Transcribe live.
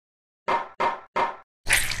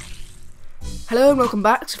Hello and welcome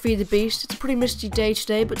back to Feed the Beast. It's a pretty misty day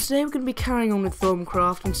today, but today we're going to be carrying on with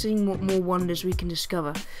Thaumcraft and seeing what more wonders we can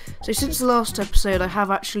discover. So since the last episode, I have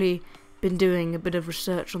actually been doing a bit of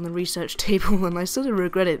research on the research table, and I sort of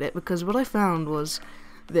regretted it because what I found was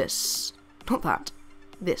this. Not that.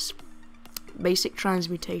 This. Basic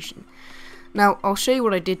transmutation. Now, I'll show you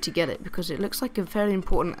what I did to get it, because it looks like a very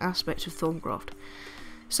important aspect of Thaumcraft.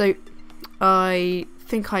 So, I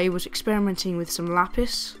think I was experimenting with some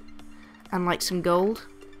lapis and like some gold.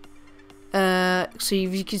 So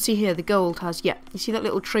you can see here, the gold has, you see that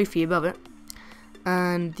little trophy above it,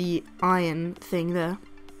 and the iron thing there,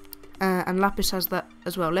 and lapis has that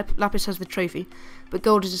as well. Lapis has the trophy, but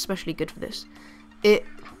gold is especially good for this. It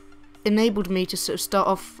enabled me to sort of start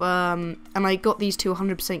off, and I got these two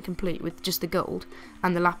 100% complete with just the gold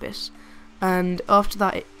and the lapis, and after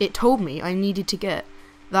that it told me I needed to get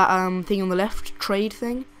that thing on the left, trade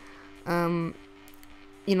thing.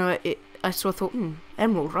 You know, I thought,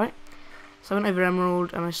 emerald, right? So I went over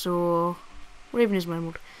emerald and I saw, where even is my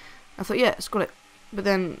emerald? I thought, yeah, it's got it. But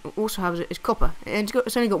then also has it's copper.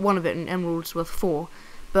 It's only got one of it, and emerald's worth 4.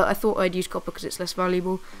 But I thought I'd use copper because it's less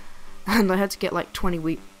valuable, and I had to get like 20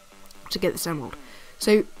 wheat to get this emerald.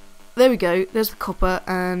 So there we go. There's the copper,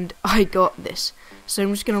 and I got this. So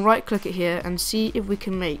I'm just going to right click it here and see if we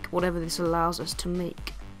can make whatever this allows us to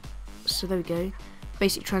make. So there we go.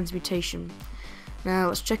 Basic transmutation. Now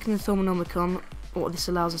let's check in the Thaumonomicon what this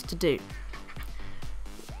allows us to do.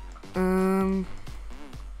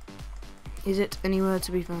 Is it anywhere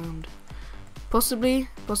to be found? Possibly,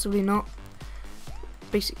 possibly not.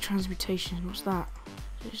 Basic transmutation, what's that?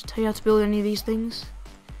 Does it just tell you how to build any of these things?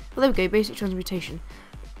 Well, there we go, basic transmutation.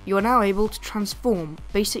 You are now able to transform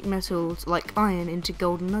basic metals like iron into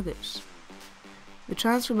golden nuggets. The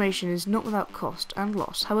transformation is not without cost and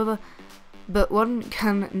loss, however, but one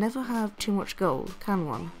can never have too much gold, can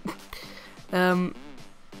one? I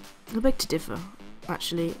beg to differ,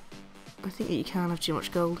 actually. I think that you can have too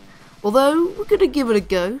much gold. Although, we're going to give it a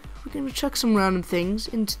go. We're going to chuck some random things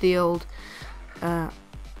into the old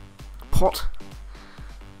pot.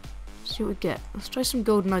 See what we get. Let's try some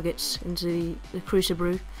gold nuggets into the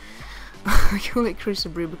crucible. I call it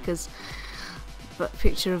crucible because that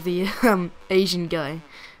picture of the Asian guy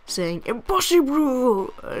saying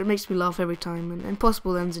impossible, it makes me laugh every time, and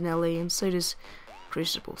impossible ends in LE, and so does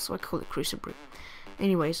crucible, so I call it crucible.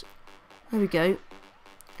 Anyways, there we go,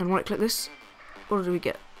 and right click this. What do we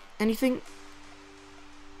get? Anything?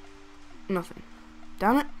 Nothing.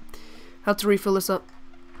 Damn it. Had to refill this up.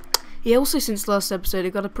 Yeah, also since last episode I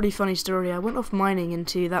got a pretty funny story. I went off mining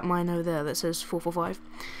into that mine over there that says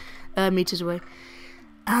 445 meters away,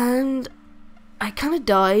 and I kind of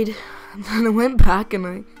died, and then I went back and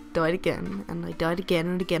I died again, and I died again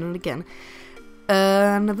and again and again,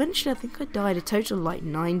 and eventually I think I died a total of like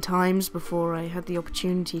 9 times before I had the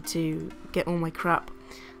opportunity to get all my crap,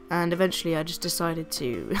 and eventually I just decided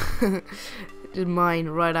to mine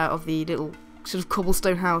right out of the little sort of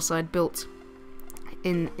cobblestone house I'd built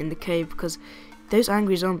in the cave, because those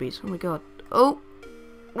angry zombies, oh my god. Oh,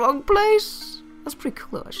 wrong place. That's pretty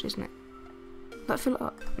cool though, actually, isn't it? Did that fill it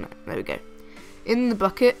up? No, there we go. In the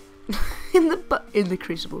bucket. in the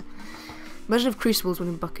crucible. Imagine if crucibles were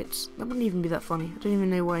in buckets. That wouldn't even be that funny. I don't even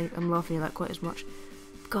know why I'm laughing at that quite as much.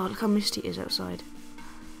 God, look how misty it is outside.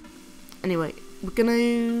 Anyway, we're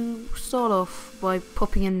gonna start off by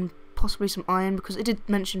popping in possibly some iron, because it did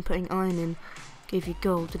mention putting iron in gave you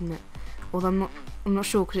gold, didn't it? Although I'm not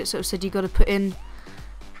sure, because it sort of said you got to put in.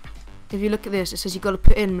 If you look at this, it says you got to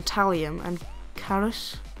put in metallium and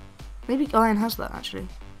carus. Maybe iron has that actually.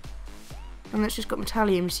 And it's just got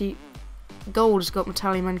metallium. You see, gold has got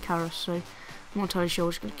metallium and carus, so I'm not entirely sure.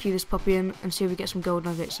 We're just going to cue this puppy in and see if we get some gold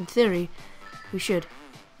nuggets. In theory, we should.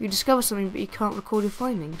 You discover something, but you can't record your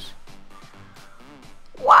findings.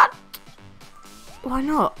 What? Why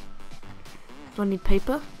not? Do I need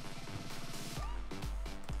paper?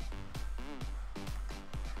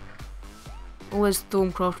 All those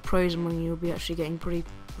Thaumcraft pros among you will be actually getting pretty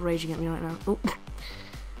raging at me right now. Oh,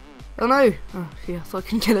 oh no! Oh, yeah, I thought I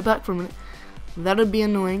couldn't get it back for a minute. That would be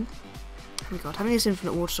annoying. Oh my god, having this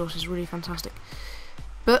infinite water source is really fantastic.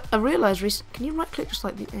 But I realised recently, can you right click just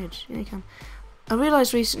like the edge? Yeah, you can. I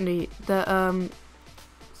realised recently that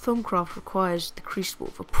Thaumcraft requires the crucible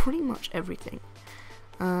for pretty much everything.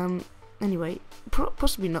 Anyway,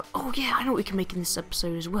 possibly not. Oh yeah, I know what we can make in this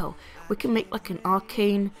episode as well. We can make like an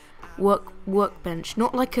arcane workbench,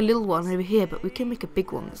 not like a little one over here, but we can make a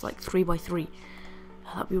big one that's like 3x3.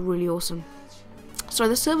 That'd be really awesome. Sorry,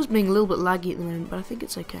 the server's being a little bit laggy at the moment, but I think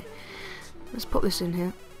it's okay. Let's put this in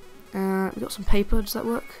here. We got some paper. Does that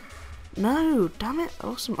work? No, damn it! I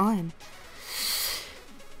lost some iron.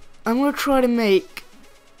 I'm going to try to make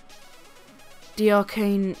the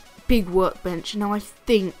arcane big workbench. Now I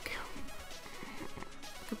think...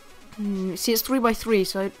 see, it's 3x3,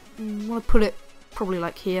 so I want to put it probably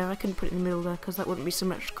like here. I couldn't put it in the middle there because that wouldn't be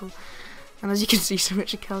symmetrical. And as you can see,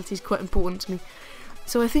 symmetricality is quite important to me.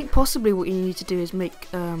 So I think possibly what you need to do is make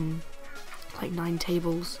like 9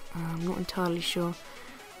 tables. I'm not entirely sure,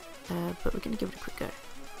 but we're going to give it a quick go.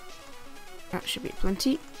 That should be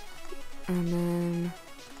plenty. And then...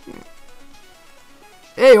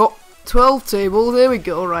 Hey, oh, 12 tables, there we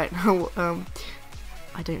go. Right now,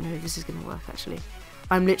 I don't know if this is going to work actually.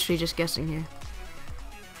 I'm literally just guessing here.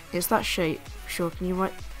 It's that shape. Sure, can you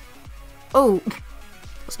write? Oh!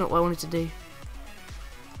 That's not what I wanted to do.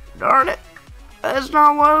 Darn it! That's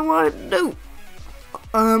not what I wanted to do!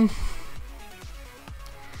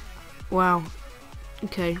 Wow.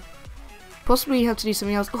 Okay. Possibly you have to do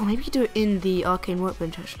something else. Oh, maybe you do it in the arcane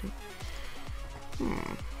workbench actually.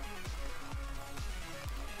 Can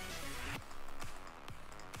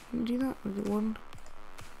you do that? Is it 1?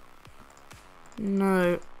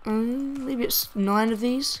 No. Maybe it's 9 of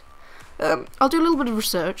these. I'll do a little bit of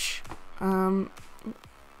research. And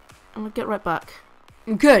I'll get right back.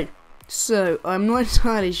 Okay. So I'm not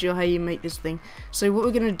entirely sure how you make this thing. So what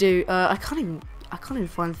we're gonna do? I can't even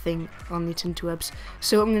find the thing on the interwebs.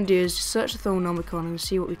 So what I'm gonna do is just search the Thaumcraft and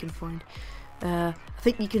see what we can find. I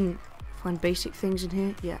think you can find basic things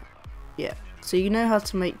in here. Yeah. So you know how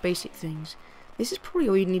to make basic things. This is probably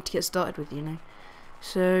all you need to get started with, you know.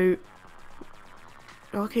 So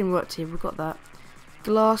arcane work table, we've got that.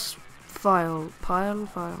 Glass phial.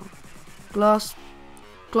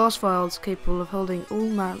 Glass phials capable of holding all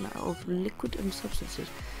manner of liquid and substances.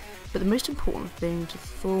 But the most important thing to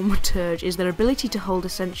thaumaturge is their ability to hold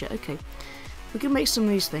essentia. Okay, we can make some of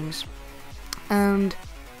these things. And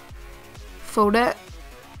for that,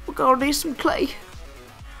 we're gonna need some clay.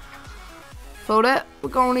 For that, we're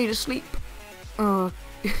gonna need a sleep. Oh,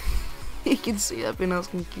 you can see I've been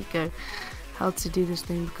asking Kiko how to do this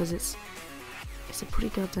thing because it's a pretty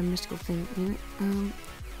goddamn mystical thing, isn't it?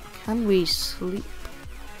 Can we sleep?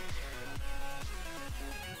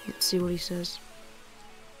 Let's see what he says.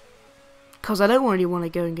 Because I don't really want to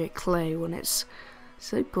go and get clay when it's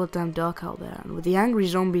so goddamn dark out there. And with the angry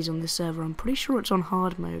zombies on this server, I'm pretty sure it's on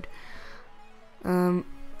hard mode.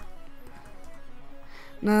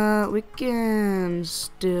 No, we can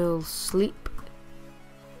still sleep.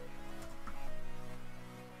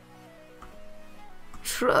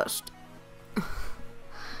 Trust.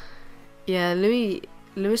 Yeah,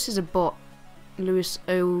 Lewis is a bot. Lewis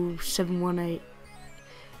 0718.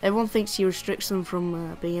 Everyone thinks he restricts them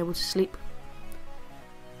from being able to sleep.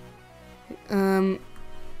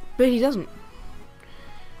 But he doesn't.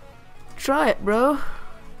 Try it, bro.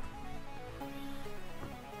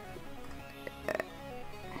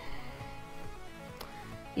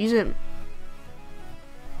 Use him.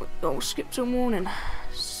 Don't skip till morning.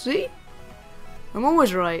 See? I'm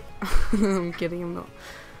always right. I'm kidding, I'm not.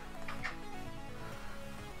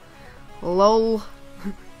 LOL.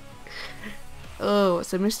 Oh,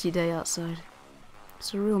 it's a misty day outside.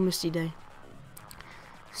 It's a real misty day.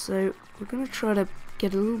 So, we're gonna try to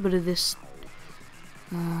get a little bit of this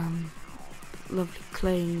lovely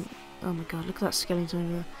clay. Oh my god, look at that skeleton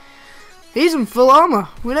over there. He's in full armor.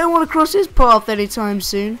 We don't want to cross his path anytime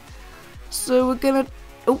soon. So we're gonna...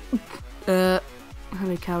 Oh,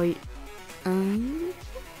 hello Cowie.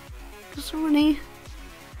 Is there any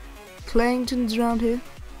Clayingtons around here?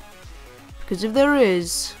 Because if there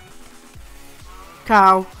is...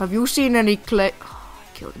 Cow, have you seen any clay... Oh, I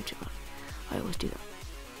killed him too bad. I always do that.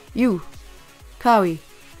 You, Cowie,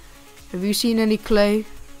 have you seen any clay?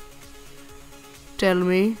 Tell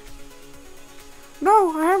me.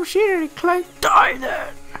 No, I haven't seen any clay. Die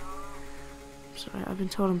then! Sorry, I've been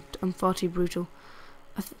told I'm far too brutal.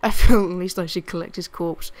 I feel at least I should collect his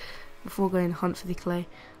corpse before going to hunt for the clay.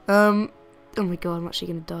 Oh my god, I'm actually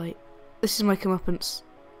gonna die. This is my comeuppance.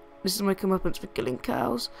 This is my comeuppance for killing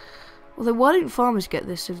cows. Although, why don't farmers get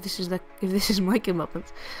this if this is my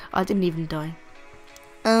comeuppance? I didn't even die.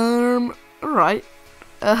 Alright.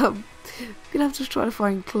 Gonna have to try to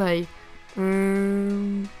find clay.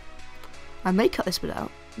 I may cut this bit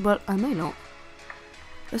out, but I may not.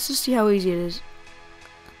 Let's just see how easy it is.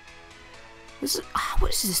 This is,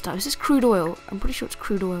 what is this stuff? Is this crude oil? I'm pretty sure it's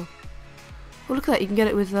crude oil. Oh, look at that, you can get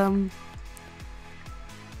it with,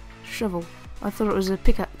 shovel. I thought it was a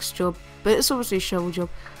pickaxe job, but it's obviously a shovel job.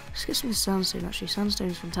 Let's get some sandstone, actually. Sandstone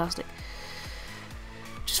is fantastic.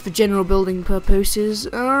 Just for general building purposes.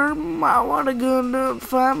 I want to go and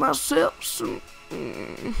find myself some...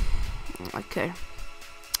 Okay.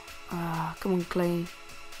 Come on, clay.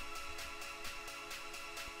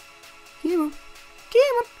 Come on.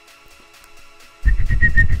 Come on.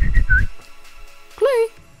 Clay.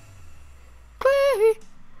 Clay.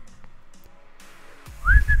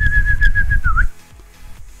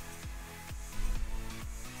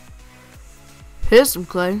 Here's some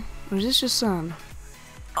clay. Or is this just sand?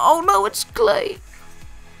 Oh no, it's clay.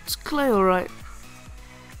 It's clay, alright.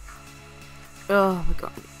 Oh my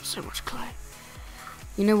god, so much clay.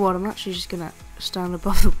 You know what, I'm actually just gonna stand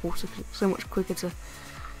above the water because it's so much quicker to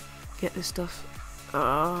get this stuff.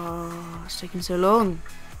 Oh, it's taking so long.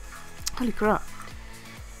 Holy crap.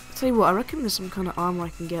 I'll tell you what, I reckon there's some kind of armor I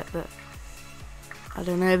can get that, I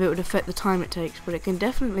don't know if it would affect the time it takes, but it can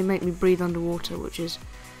definitely make me breathe underwater, which is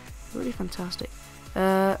really fantastic.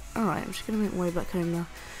 Alright, I'm just gonna make my way back home now.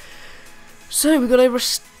 So, we got over a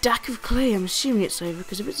stack of clay. I'm assuming it's over,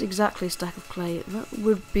 because if it's exactly a stack of clay, that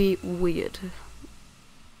would be weird.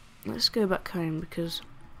 Let's go back home, because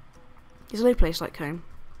there's no place like home,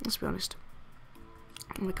 let's be honest.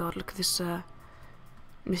 Oh my god, look at this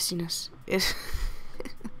mistiness. It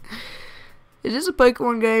is a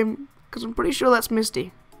Pokemon game, because I'm pretty sure that's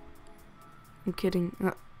Misty. I'm kidding.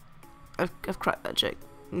 I've cracked that joke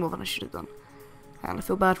more than I should have done. And I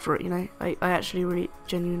feel bad for it, you know. I actually really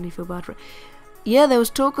genuinely feel bad for it. Yeah, there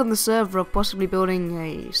was talk on the server of possibly building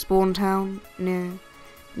a spawn town near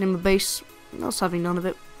my base. I was having none of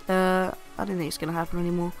it. I don't think it's going to happen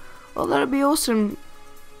anymore. Although it'd be awesome,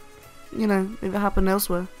 you know, if it happened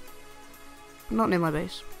elsewhere. Not near my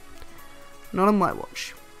base. Not on my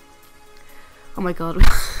watch. Oh my god,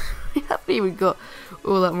 we haven't even got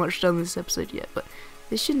all that much done this episode yet, but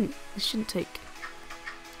this shouldn't take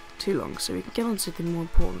too long, so we can get on to the more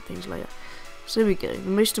important things later. So here we go, the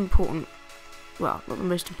most important, well, not the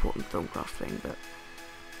most important Thaumcraft thing, but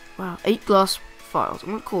wow, 8 glass phials.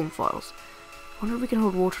 I'm gonna call them phials. I wonder if we can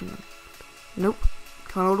hold water in them. Nope,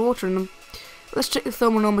 can't hold water in them. Let's check the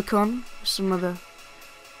Thermonomicon. There's some other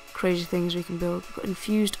crazy things we can build. We've got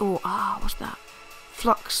infused ore. Ah, what's that?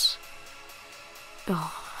 Flux.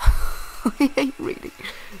 Oh, I hate reading.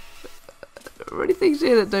 There are many things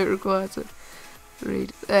here that don't require to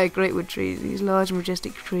read. Great wood trees. These large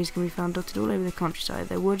majestic trees can be found dotted all over the countryside.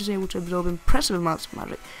 Their wood is able to absorb impressive amounts of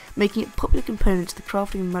magic, making it a popular component to the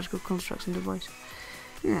crafting of magical constructs and devices.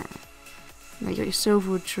 Yeah. Now you got your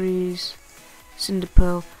silverwood trees, cinder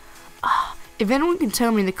pearl. Ah, if anyone can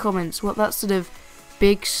tell me in the comments what that sort of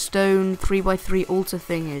big stone 3x3 altar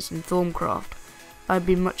thing is in Thaumcraft, I'd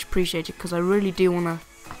be much appreciated, because I really do want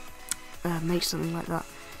to make something like that.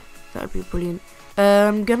 That would be brilliant.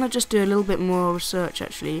 I'm gonna just do a little bit more research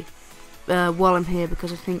actually while I'm here,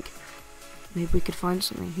 because I think maybe we could find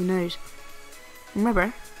something. Who knows?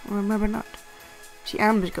 Remember or remember not. See,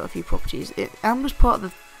 Amber's got a few properties. Amber's part of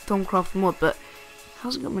the Thaumcraft mod, but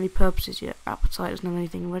hasn't got many purposes yet. Appetite doesn't have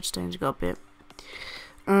anything. Redstone's got a bit.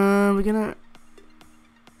 We're gonna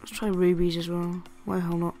let's try rubies as well. Why the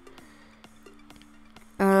hell not?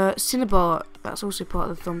 Cinnabar. That's also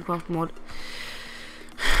part of the Thaumcraft mod.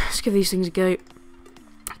 Let's give these things a go.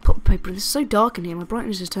 Put the paper in. This is so dark in here. My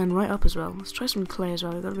brightness has turned right up as well. Let's try some clay as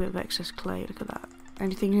well. We've got a bit of excess clay. Look at that.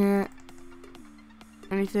 Anything here?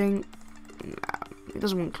 Anything? Nah, it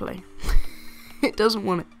doesn't want clay. It doesn't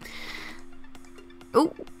want it.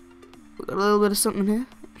 Oh, we've got a little bit of something here.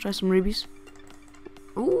 Try some rubies.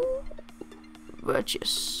 Ooh,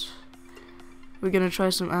 virtuous. We're gonna try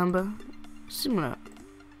some amber. Similar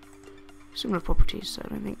properties, so I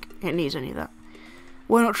don't think it needs any of that.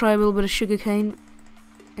 Why not try a little bit of sugarcane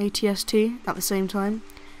ATST at the same time?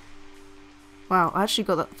 Wow, I actually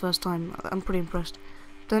got that the first time. I'm pretty impressed.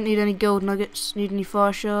 Don't need any gold nuggets. Need any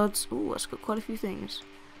fire shards? Ooh, that's got quite a few things.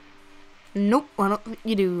 Nope, why not?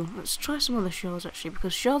 You do. Let's try some other shards actually,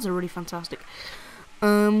 because shards are really fantastic.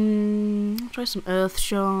 Try some earth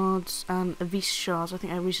shards and Avis shards. I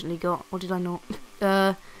think I recently got. Or did I not?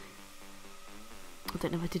 I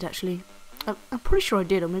don't know if I did actually. I'm pretty sure I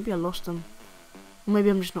did, or maybe I lost them. Or maybe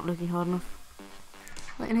I'm just not looking hard enough.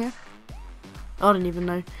 Right in here? I don't even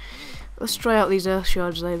know. Let's try out these earth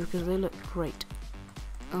shards though, because they look great.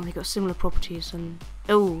 Oh, they got similar properties, and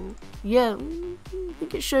oh yeah, I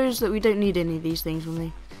think it shows that we don't need any of these things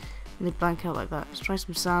when they blank out like that. Let's try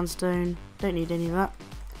some sandstone. Don't need any of that.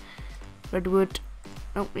 Redwood.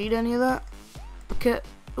 Don't need any of that. Bucket.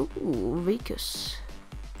 Ooh, Vicus.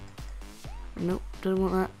 Nope, don't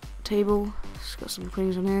want that. Table. It's got some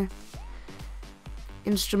things on here.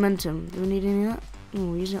 Instrumentum. Do we need any of that?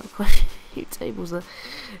 Oh, we're using up quite a few tables there.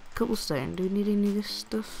 Cobblestone. Do we need any of this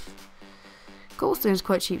stuff? Cobblestone is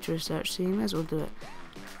quite cheap to research, so you may as well do it.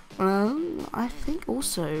 I think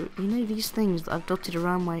also, you know, these things that I've dotted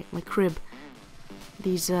around my crib,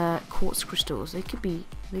 these quartz crystals, they could be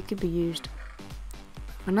used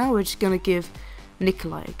And now we're just going to give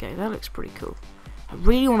Nikolai a go. That looks pretty cool. I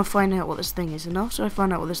really want to find out what this thing is, and after I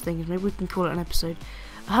find out what this thing is, maybe we can call it an episode.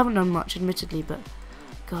 I haven't done much, admittedly, but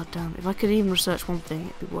god damn, if I could even research one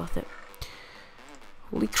thing, it'd be worth it.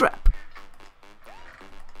 Holy crap.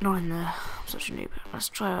 Not in there. I'm such a noob. Let's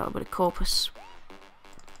try out a bit of corpus.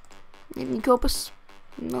 Need any corpus?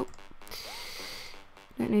 Nope.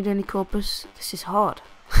 Don't need any corpus. This is hard.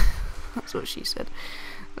 That's what she said.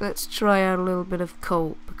 Let's try out a little bit of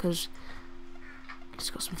coal, because it's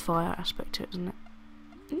got some fire aspect to it, doesn't it?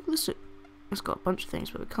 Listen, it's got a bunch of things,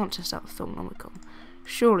 but we can't test out the Thaumcraft.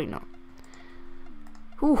 Surely not.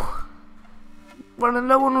 Ooh. Running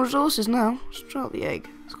low on resources now. Let's try out the egg.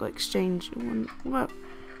 It's got exchange. What?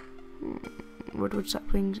 Redwood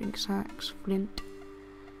saplings, ink sacks, flint.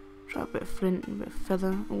 Try a bit of flint, a bit of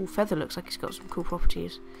feather. Oh, feather looks like it's got some cool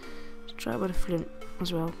properties. Let's try a bit of flint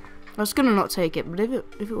as well. I was gonna not take it, but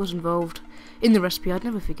if it was involved in the recipe, I'd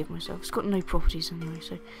never forgive myself. It's got no properties anyway,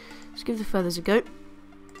 so let's give the feathers a go.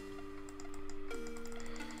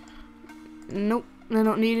 Nope, they're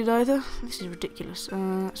not needed either. This is ridiculous.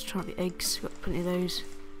 Let's try the eggs. Got plenty of those.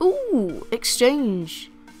 Ooh, exchange.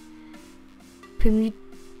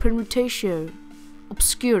 Permutatio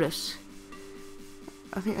obscurus.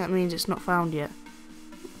 I think that means it's not found yet.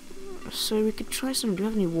 So we could try some. Do we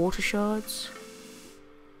have any water shards?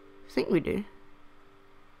 I think we do.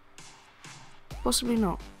 Possibly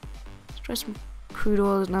not. Let's try some crude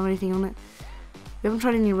oil. Doesn't have anything on it. We haven't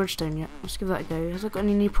tried any redstone yet. Let's give that a go. Has it got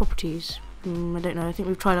any new properties? I don't know. I think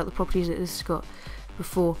we've tried out the properties that this has got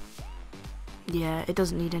before. Yeah, it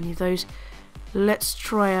doesn't need any of those. Let's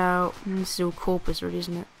try out. This is all corpus, really,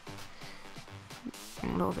 isn't it? A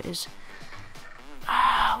lot of it is.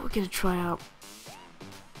 We're gonna try out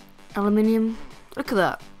aluminium. Look at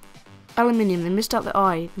that. Aluminium. They missed out the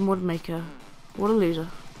I. The mod maker. What a loser.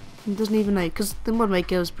 He doesn't even know, because the mod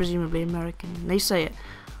maker was presumably American. They say it.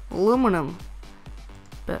 Aluminum.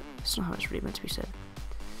 But it's not how it's really meant to be said.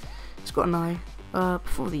 It's got an I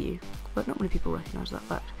before the U, but not many people recognise that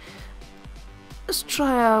fact. Let's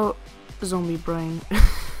try out zombie brain.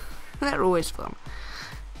 They're always fun.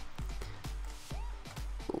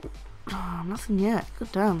 Oh, nothing yet.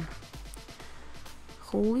 God damn.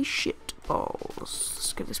 Holy shit balls.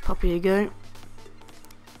 Let's give this puppy a go.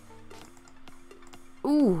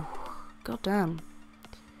 Ooh, god damn.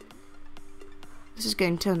 This is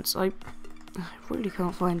getting tense. I really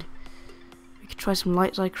can't find. We could try some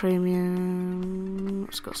light zirconium.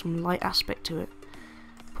 It's got some light aspect to it.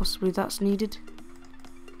 Possibly that's needed.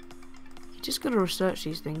 You just gotta research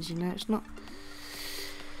these things, you know. It's not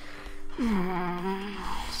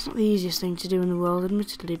the easiest thing to do in the world,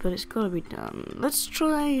 admittedly, but it's gotta be done. Let's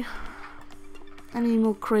try any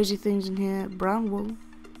more crazy things in here. Brown wool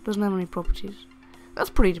doesn't have any properties. That's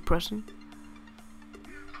pretty depressing.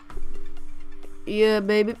 Yeah,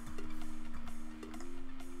 baby.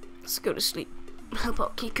 Let's go to sleep. Help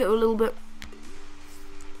out Kiko a little bit.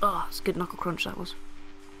 Oh, it's a good knuckle crunch that was.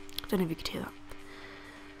 Don't know if you could hear that.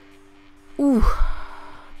 Ooh,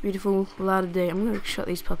 beautiful ladder day. I'm going to shut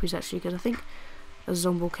these puppies actually, because I think a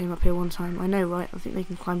zombie came up here one time. I know, right? I think they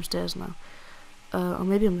can climb stairs now. Or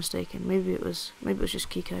maybe I'm mistaken. Maybe it was just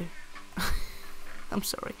Kiko. I'm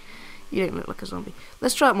sorry. You don't look like a zombie.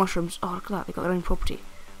 Let's try out mushrooms. Oh, look at that. They got their own property.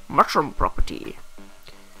 Mushroom property.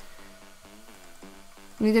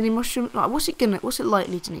 Need any mushrooms? Oh, what's it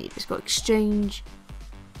likely to need? It's got exchange,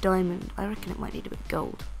 diamond. I reckon it might need a bit of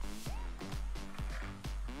gold.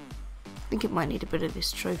 I think it might need a bit of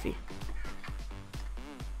this trophy.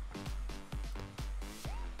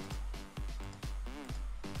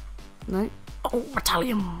 No? Oh,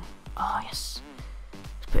 metallium! Oh, yes.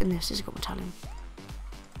 Let's put in this. This has got metallium.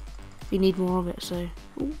 We need more of it, so...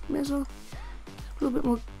 Ooh, may as well. A little bit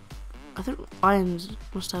more... I think irons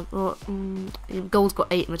must have... Oh, gold's got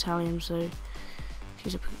 8 metallium, so...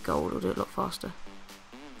 Use a bit of gold, it'll do it a lot faster.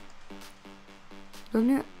 Doesn't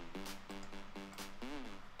it?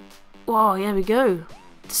 Wow, here we go.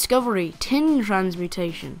 Discovery. Tin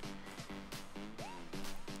transmutation.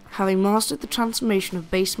 Having mastered the transformation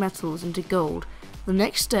of base metals into gold, the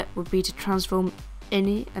next step would be to transform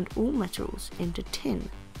any and all metals into tin.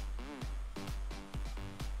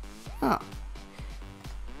 Ah.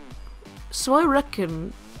 So I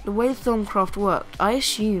reckon the way Thaumcraft worked, I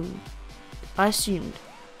assumed that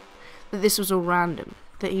this was all random,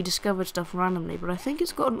 that he discovered stuff randomly, but I think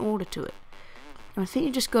it's got an order to it. And I think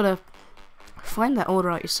you just gotta find that order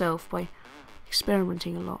out yourself by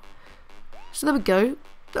experimenting a lot. So there we go.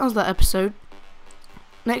 That was that episode.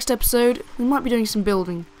 Next episode, we might be doing some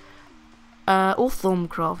building. Or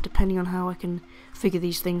Thaumcraft, depending on how I can figure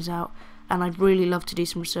these things out. and I'd really love to do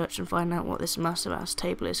some research and find out what this massive ass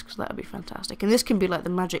table is, because that would be fantastic. And this can be like the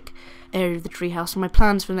magic area of the treehouse. And my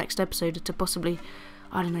plans for the next episode are to possibly,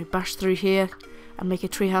 I don't know, bash through here and make a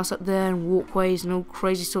treehouse up there and walkways and all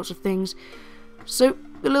crazy sorts of things. So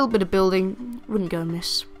a little bit of building wouldn't go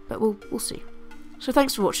amiss, but we'll see. So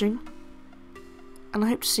thanks for watching, and I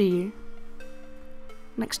hope to see you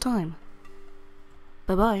next time.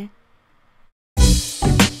 Bye bye.